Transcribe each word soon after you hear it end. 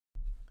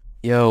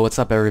Yo, what's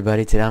up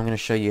everybody? Today I'm going to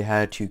show you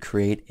how to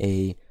create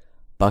a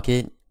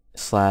bukkit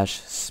slash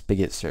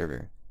spigot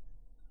server.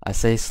 I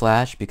say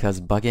slash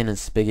because bukkit and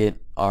spigot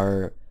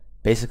are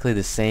basically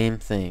the same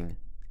thing,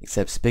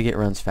 except spigot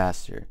runs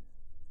faster.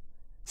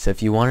 So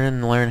if you wanted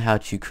to learn how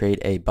to create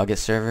a bukkit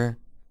server,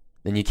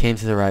 then you came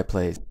to the right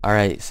place.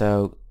 Alright,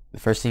 so the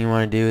first thing you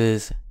want to do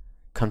is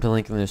come to the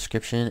link in the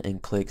description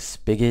and click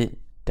spigot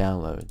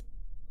download.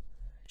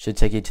 Should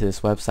take you to this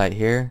website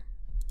here.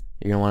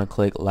 You're going to want to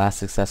click last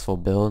successful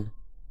build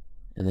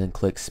and then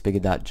click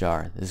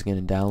spigot.jar. This is going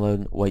to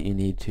download what you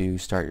need to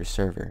start your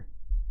server.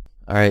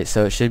 Alright,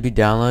 so it should be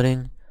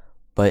downloading,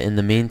 but in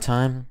the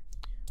meantime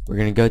we're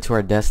going to go to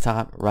our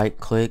desktop, right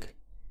click,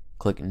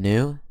 click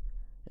new,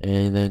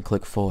 and then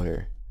click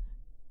folder.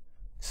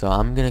 So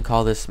I'm going to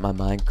call this my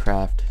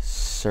Minecraft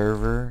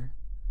server.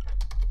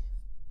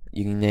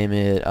 You can name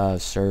it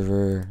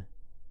server,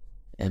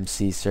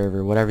 MC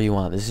server, whatever you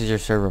want. This is your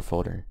server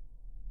folder.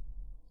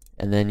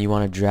 And then you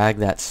want to drag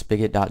that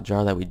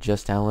spigot.jar that we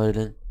just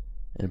downloaded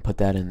and put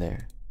that in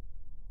there.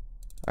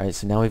 Alright,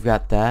 so now we've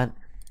got that.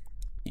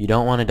 You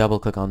don't want to double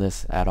click on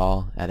this at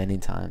all at any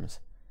times.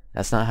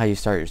 That's not how you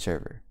start your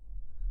server.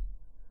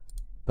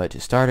 But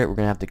to start it, we're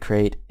going to have to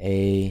create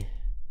a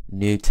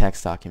new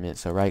text document.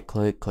 So right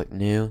click, click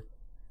new,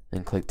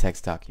 then click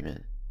text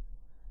document.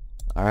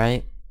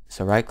 Alright,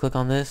 so right click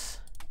on this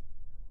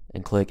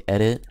and click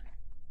edit.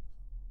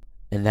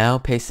 And now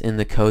paste in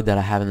the code that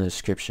I have in the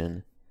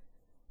description.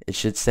 It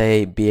should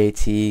say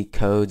BAT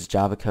codes,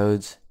 Java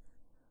codes,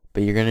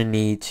 but you're going to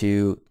need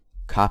to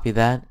copy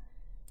that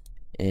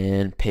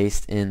and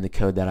paste in the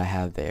code that I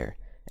have there.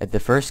 If the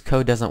first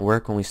code doesn't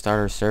work when we start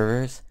our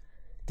servers,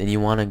 then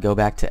you want to go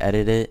back to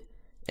edit it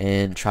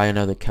and try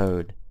another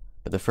code.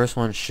 But the first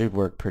one should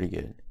work pretty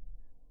good.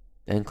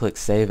 Then click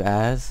save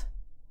as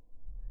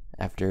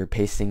after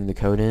pasting the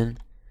code in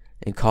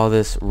and call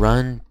this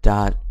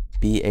run.bat.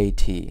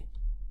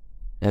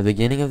 Now at the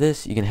beginning of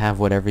this you can have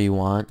whatever you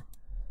want,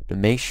 but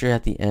make sure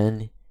at the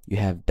end you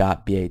have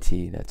 .bat.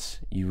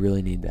 You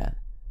really need that.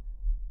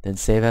 Then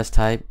save as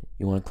type,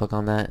 you want to click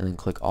on that and then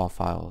click all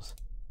files.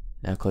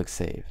 Now click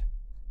save.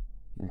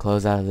 You can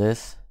close out of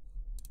this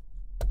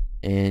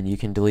and you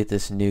can delete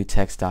this new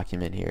text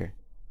document here.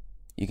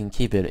 You can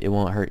keep it, it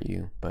won't hurt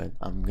you, but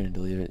I'm going to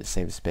delete it to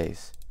save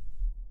space.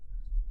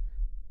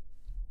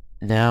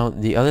 Now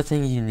the other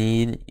thing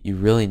you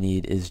really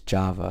need is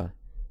Java.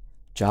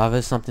 Java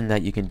is something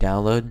that you can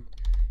download.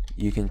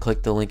 You can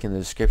click the link in the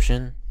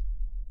description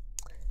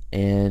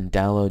and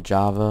download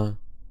Java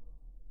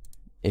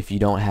if you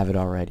don't have it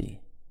already,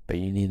 but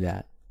you need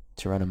that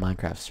to run a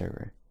Minecraft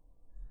server.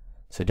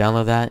 So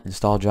download that,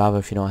 install Java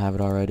if you don't have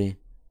it already.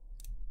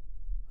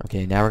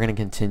 Okay, now we're going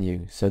to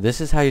continue. So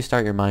this is how you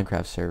start your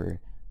Minecraft server.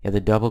 You have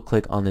to double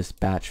click on this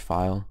batch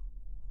file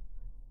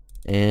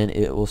and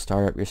it will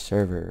start up your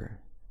server.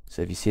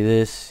 So if you see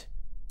this,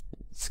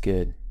 it's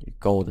good, you're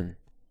golden.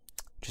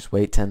 Just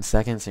wait 10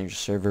 seconds and your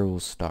server will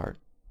start.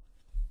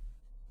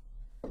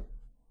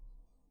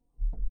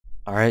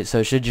 Alright, so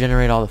it should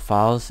generate all the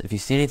files. If you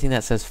see anything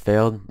that says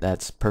failed,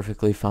 that's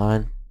perfectly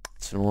fine.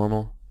 It's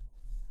normal,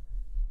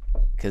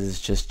 because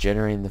it's just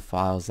generating the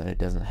files that it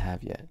doesn't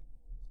have yet.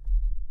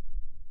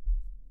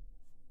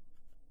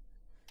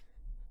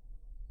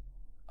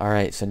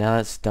 Alright, so now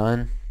that's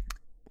done.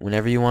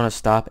 Whenever you want to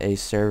stop a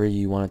server,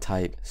 you want to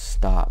type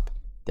stop,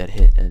 then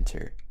hit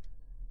enter.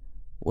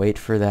 Wait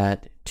for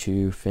that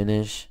to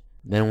finish.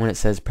 Then when it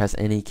says press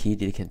any key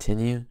to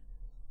continue,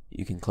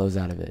 you can close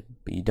out of it,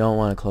 but you don't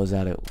want to close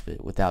out of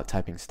it without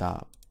typing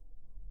stop.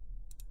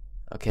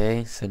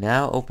 Okay, so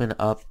now open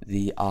up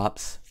the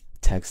ops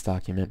text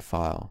document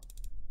file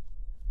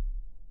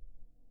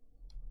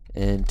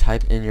and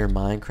type in your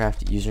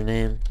Minecraft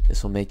username.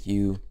 This will make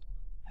you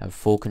have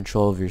full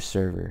control of your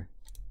server.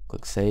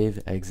 Click save,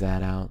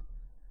 exit out.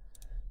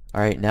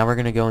 Alright, now we're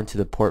going to go into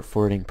the port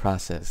forwarding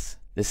process.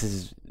 This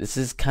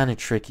is kind of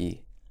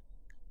tricky.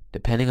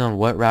 Depending on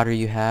what router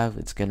you have,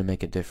 it's going to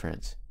make a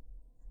difference.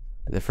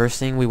 The first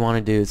thing we want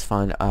to do is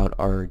find out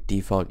our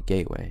default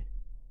gateway.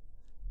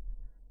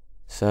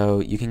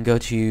 So you can go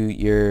to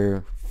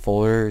your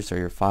folders or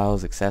your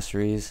files,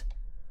 accessories,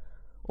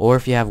 or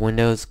if you have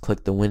Windows,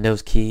 click the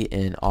Windows key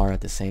and R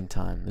at the same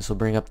time. This will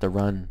bring up the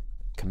run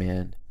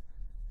command.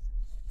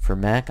 For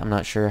Mac, I'm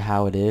not sure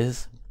how it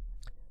is,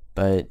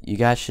 but you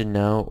guys should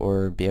know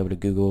or be able to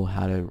Google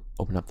how to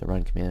open up the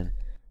run command.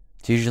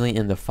 It's usually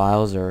in the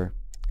files or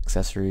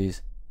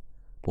accessories,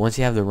 but once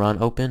you have the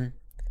run open,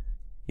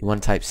 you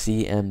want to type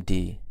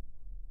cmd,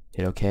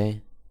 hit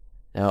OK.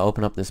 Now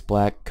open up this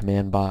black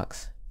command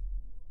box,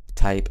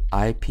 type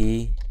ip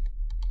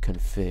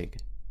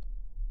config,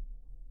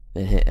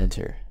 then hit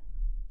enter.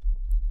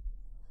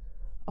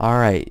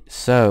 Alright,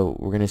 so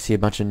we're going to see a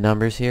bunch of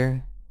numbers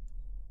here.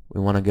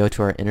 We want to go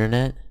to our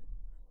internet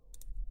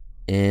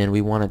and we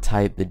want to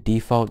type the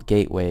default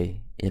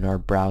gateway in our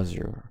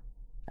browser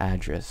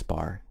address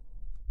bar.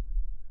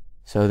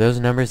 So those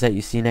numbers that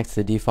you see next to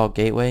the default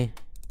gateway,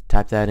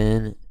 type that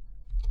in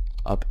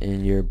up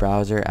in your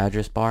browser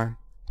address bar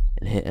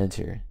and hit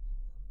enter.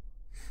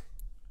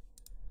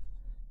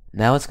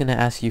 Now it's going to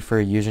ask you for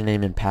a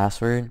username and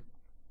password.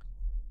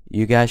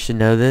 You guys should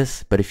know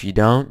this, but if you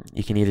don't,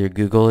 you can either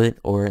Google it,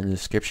 or in the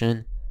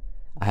description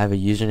I have a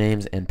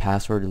usernames and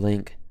password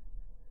link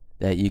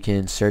that you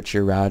can search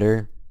your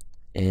router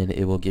and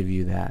it will give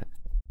you that.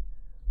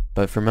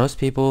 But for most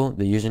people,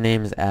 the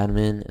username is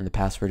admin and the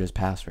password is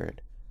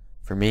password.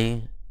 For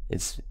me,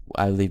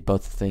 I leave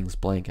both things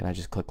blank and I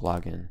just click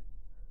login.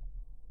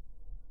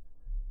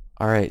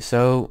 Alright,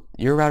 so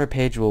your router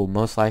page will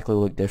most likely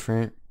look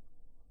different,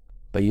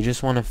 but you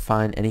just want to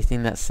find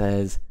anything that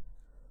says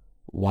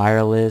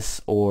wireless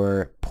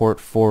or port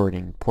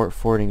forwarding. Port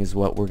forwarding is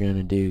what we're going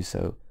to do,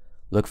 so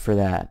look for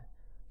that.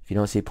 If you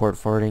don't see port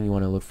forwarding, you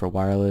want to look for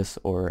wireless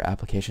or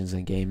applications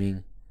and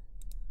gaming.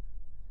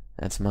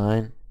 That's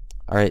mine.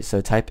 Alright,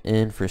 so type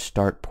in for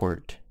start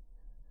port.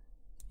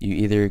 You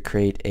either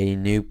create a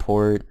new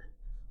port,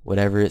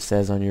 whatever it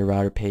says on your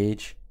router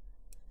page,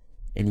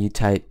 and you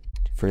type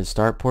for the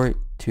start port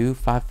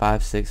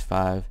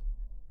 25565.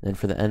 Then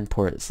for the end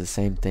port, it's the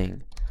same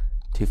thing,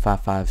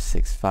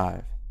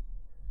 25565.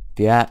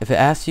 If it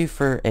asks you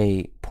for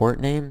a port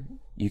name,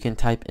 you can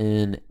type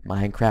in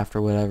Minecraft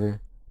or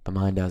whatever, but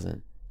mine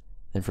doesn't.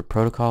 Then for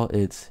protocol,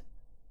 it's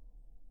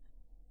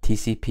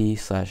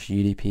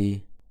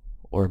TCP/UDP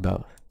or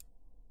both.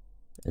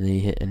 And then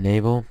you hit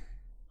enable.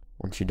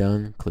 Once you're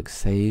done, click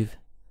save.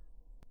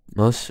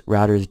 Most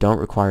routers don't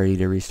require you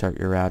to restart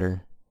your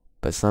router,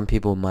 but some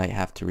people might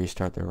have to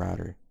restart their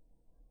router.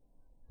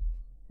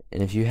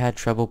 And if you had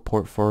trouble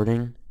port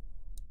forwarding,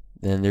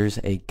 then there's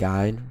a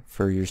guide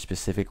for your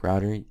specific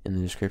router in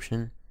the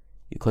description.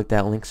 You click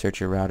that link, search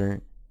your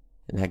router,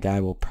 and that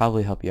guide will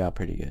probably help you out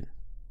pretty good,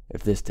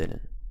 if this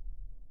didn't.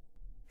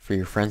 For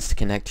your friends to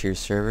connect to your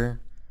server,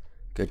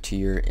 go to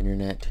your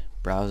internet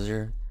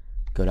browser,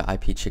 go to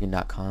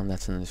ipchicken.com,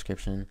 that's in the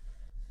description.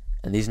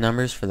 And these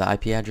numbers for the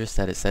IP address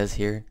that it says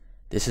here,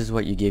 this is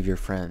what you give your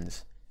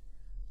friends.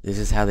 This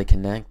is how they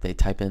connect. They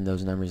type in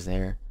those numbers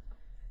there.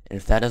 And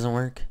if that doesn't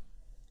work,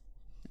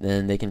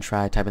 then they can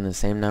try typing the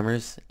same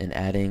numbers and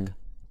adding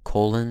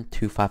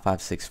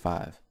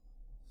 :25565.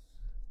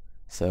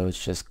 So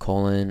it's just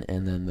colon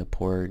and then the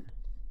port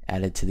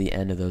added to the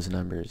end of those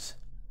numbers.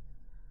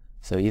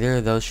 So either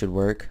of those should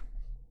work.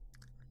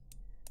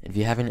 If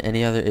you're having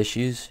any other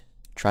issues,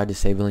 try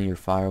disabling your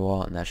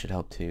firewall and that should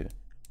help too.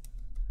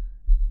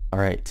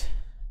 Alright,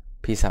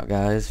 peace out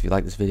guys. If you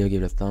like this video,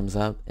 give it a thumbs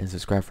up and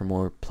subscribe for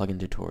more plugin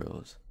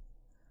tutorials.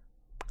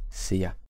 See ya.